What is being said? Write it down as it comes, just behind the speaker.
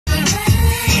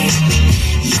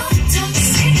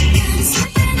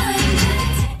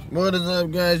What is up,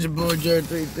 guys? Your boy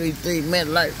Jerry333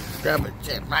 MetLife. Grab a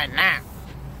check right now.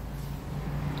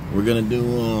 We're gonna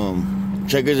do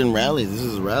checkers and rallies. This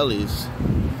is rallies.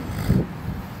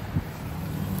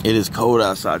 It is cold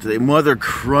outside today. Mother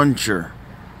Cruncher,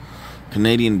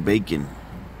 Canadian bacon.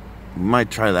 We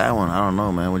might try that one. I don't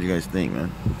know, man. What do you guys think,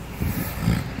 man?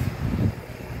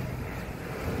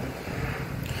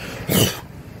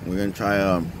 We're gonna try.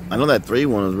 I know that 3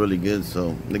 one was really good.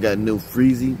 So they got new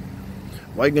Freezy.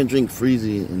 Why you gonna drink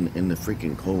Freezy in the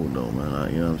freaking cold though,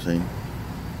 man? You know what I'm saying?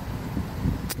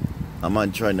 I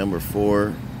might try number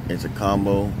 4. It's a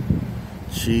combo,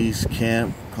 cheese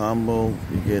camp combo.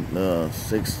 You get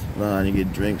 6. You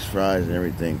get drinks, fries, and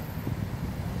everything.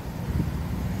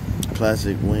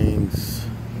 Classic wings,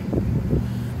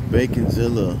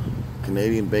 baconzilla,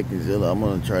 Canadian baconzilla. I'm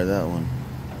gonna try that one.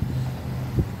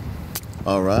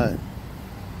 All right,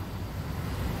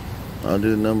 I'll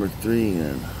do number 3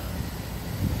 then.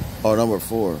 Oh, number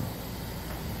 4.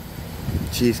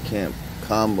 Cheese camp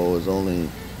combo is only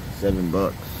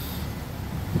 $7.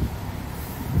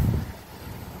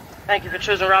 Thank you for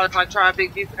choosing Raleigh Clark Try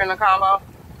Big Beef in the combo.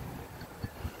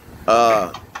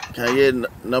 Can I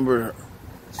get number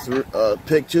 3?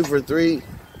 Pick 2 for 3.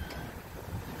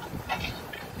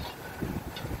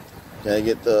 Can I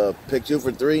get the pick 2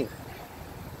 for 3?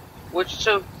 Which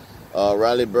 2?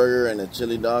 Riley burger and a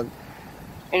chili dog.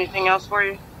 Anything else for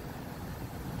you?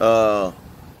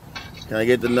 Can I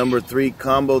get the number 3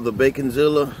 combo, the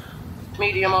baconzilla?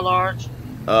 Medium or large?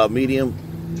 Medium.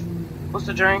 What's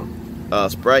the drink?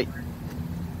 Sprite.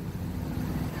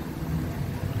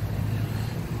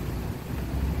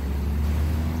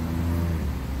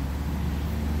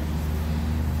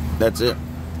 That's it.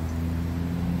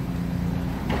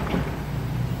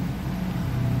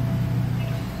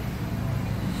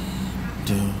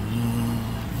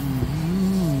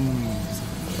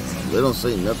 They don't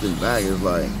say nothing back. It's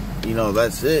like, you know,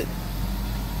 that's it.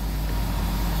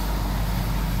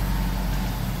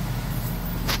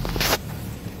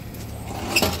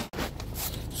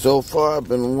 So far, I've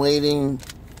been waiting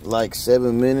like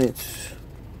 7 minutes.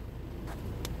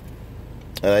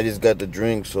 And I just got the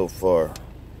drink so far.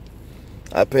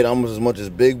 I paid almost as much as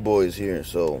Big Boys here,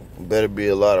 so better be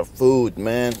a lot of food,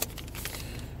 man.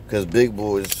 Because Big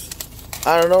Boys,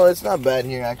 I don't know, it's not bad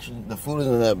here, actually. The food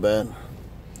isn't that bad.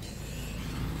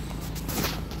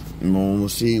 We'll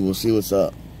see what's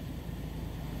up.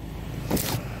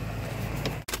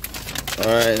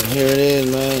 Alright, here it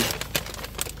is, man.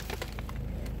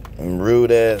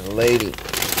 Rude ass lady.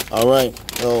 Alright,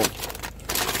 so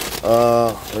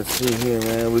let's see here,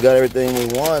 man. We got everything we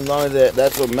want, as long as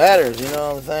that's what matters, you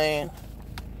know what I'm saying?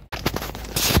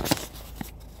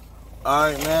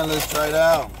 Alright, man, let's try it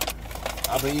out.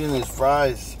 I've been eating these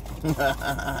fries.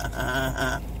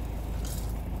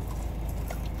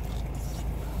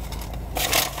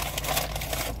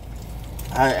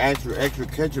 I asked for extra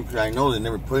ketchup because I know they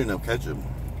never put enough ketchup.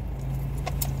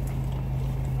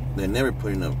 They never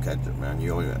put enough ketchup, man.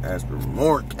 You always ask for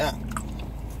more ketchup.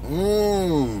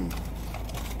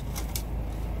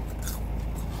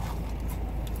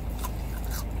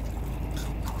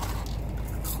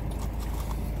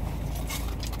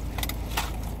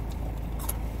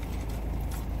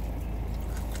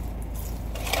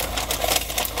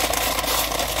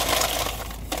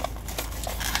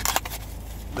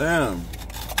 Damn.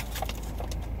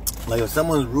 Like, if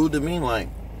someone's rude to me, like,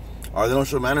 or they don't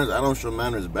show manners, I don't show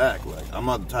manners back. Like, I'm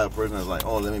not the type of person that's like,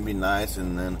 oh, let me be nice,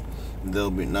 and then they'll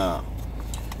be, nah.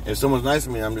 If someone's nice to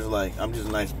me, I'm just like, I'm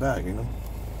just nice back, you know?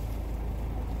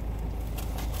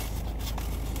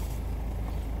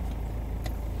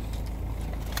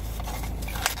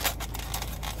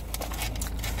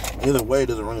 Either way, it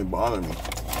doesn't really bother me.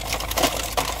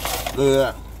 Look at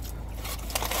that.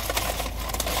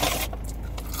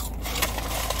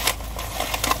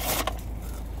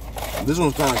 This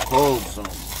one's kind of cold, so I'm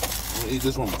gonna eat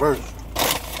this one first.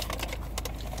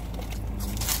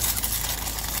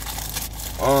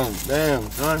 Oh, damn,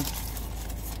 son.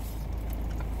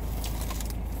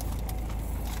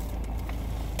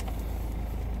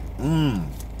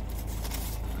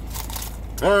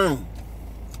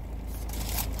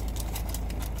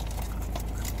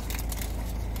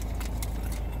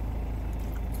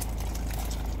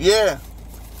 Yeah.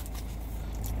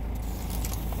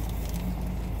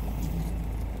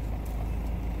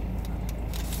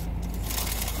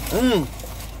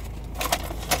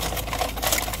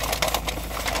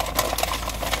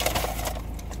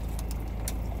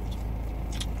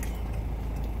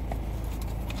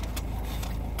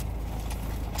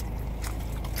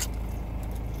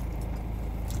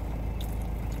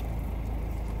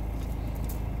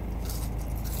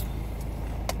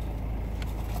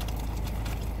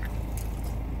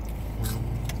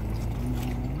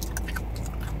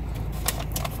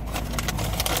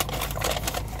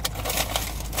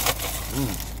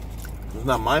 It's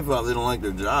not my fault they don't like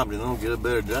their job, you know. Get a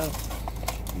better job.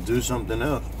 Do something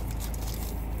else.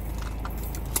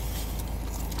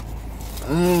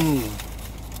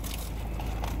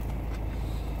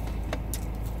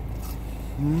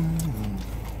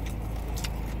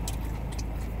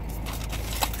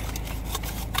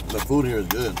 The food here is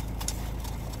good.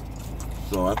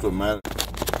 So that's what matters.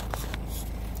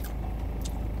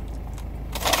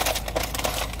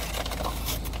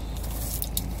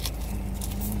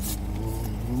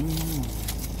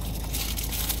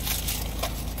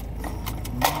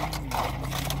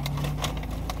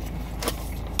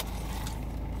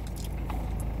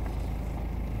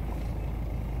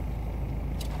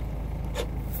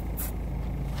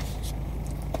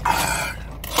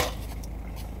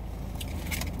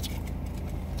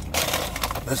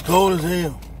 It's cold as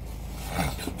hell.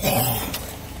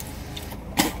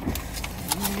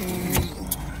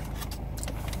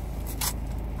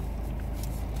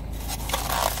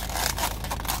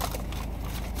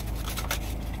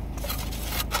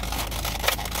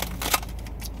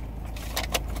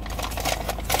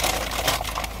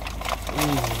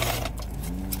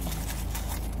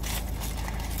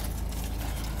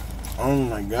 Oh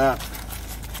my God.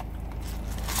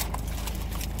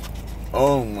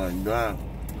 Oh my God.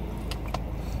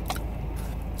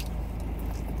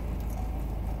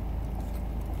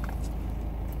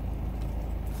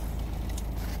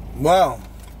 Wow.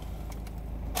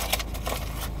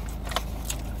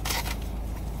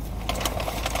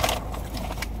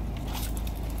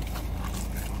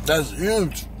 That's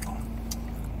huge.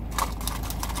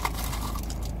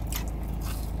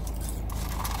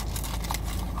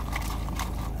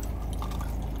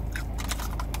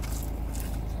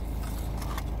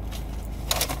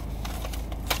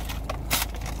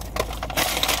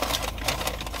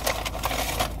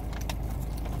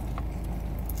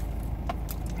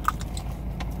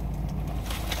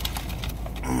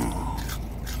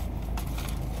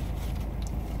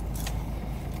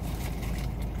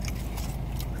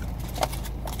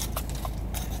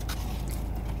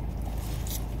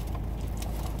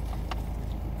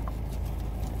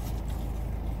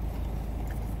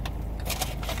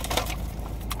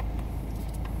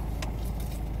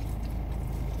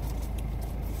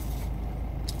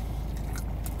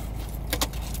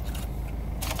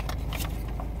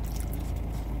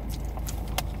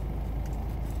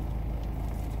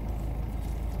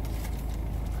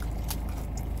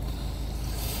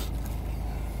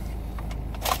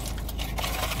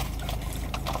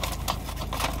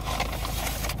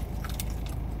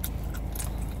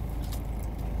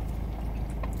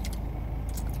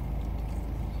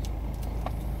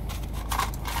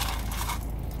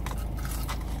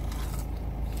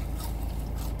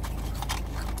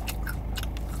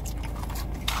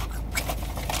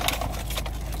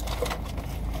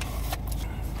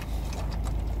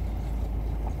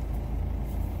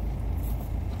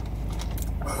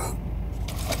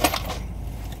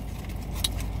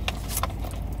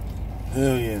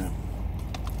 Hell yeah.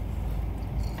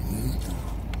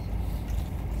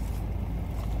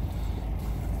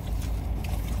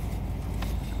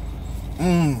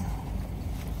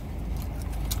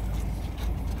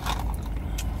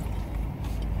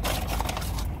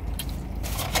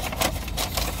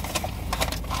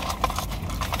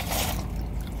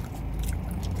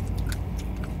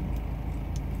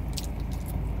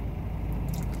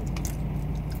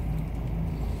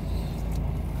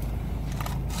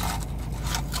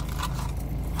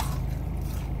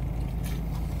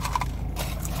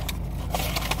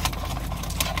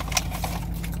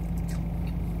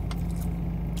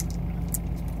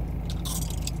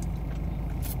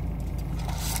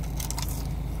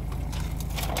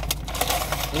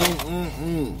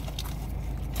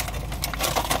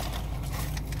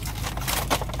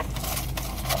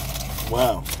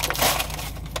 Wow.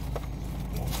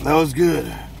 That was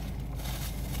good.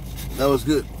 That was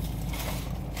good.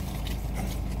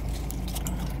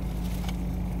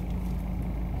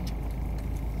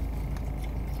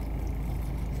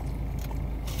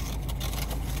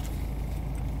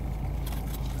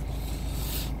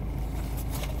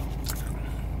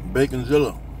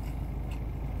 Baconzilla.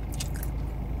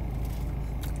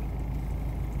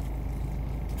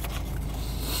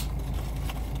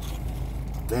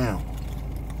 Damn.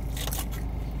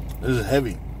 This is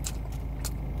heavy.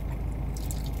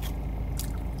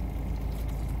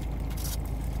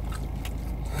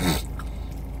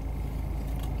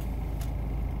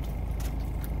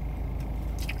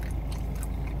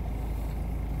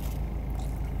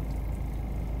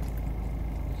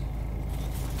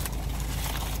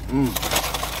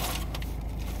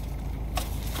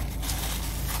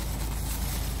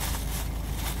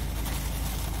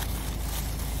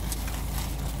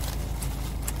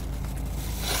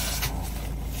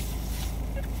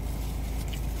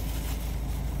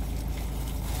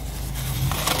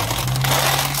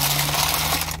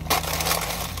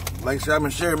 Like, subscribe,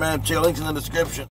 and share, man. Check links in the description.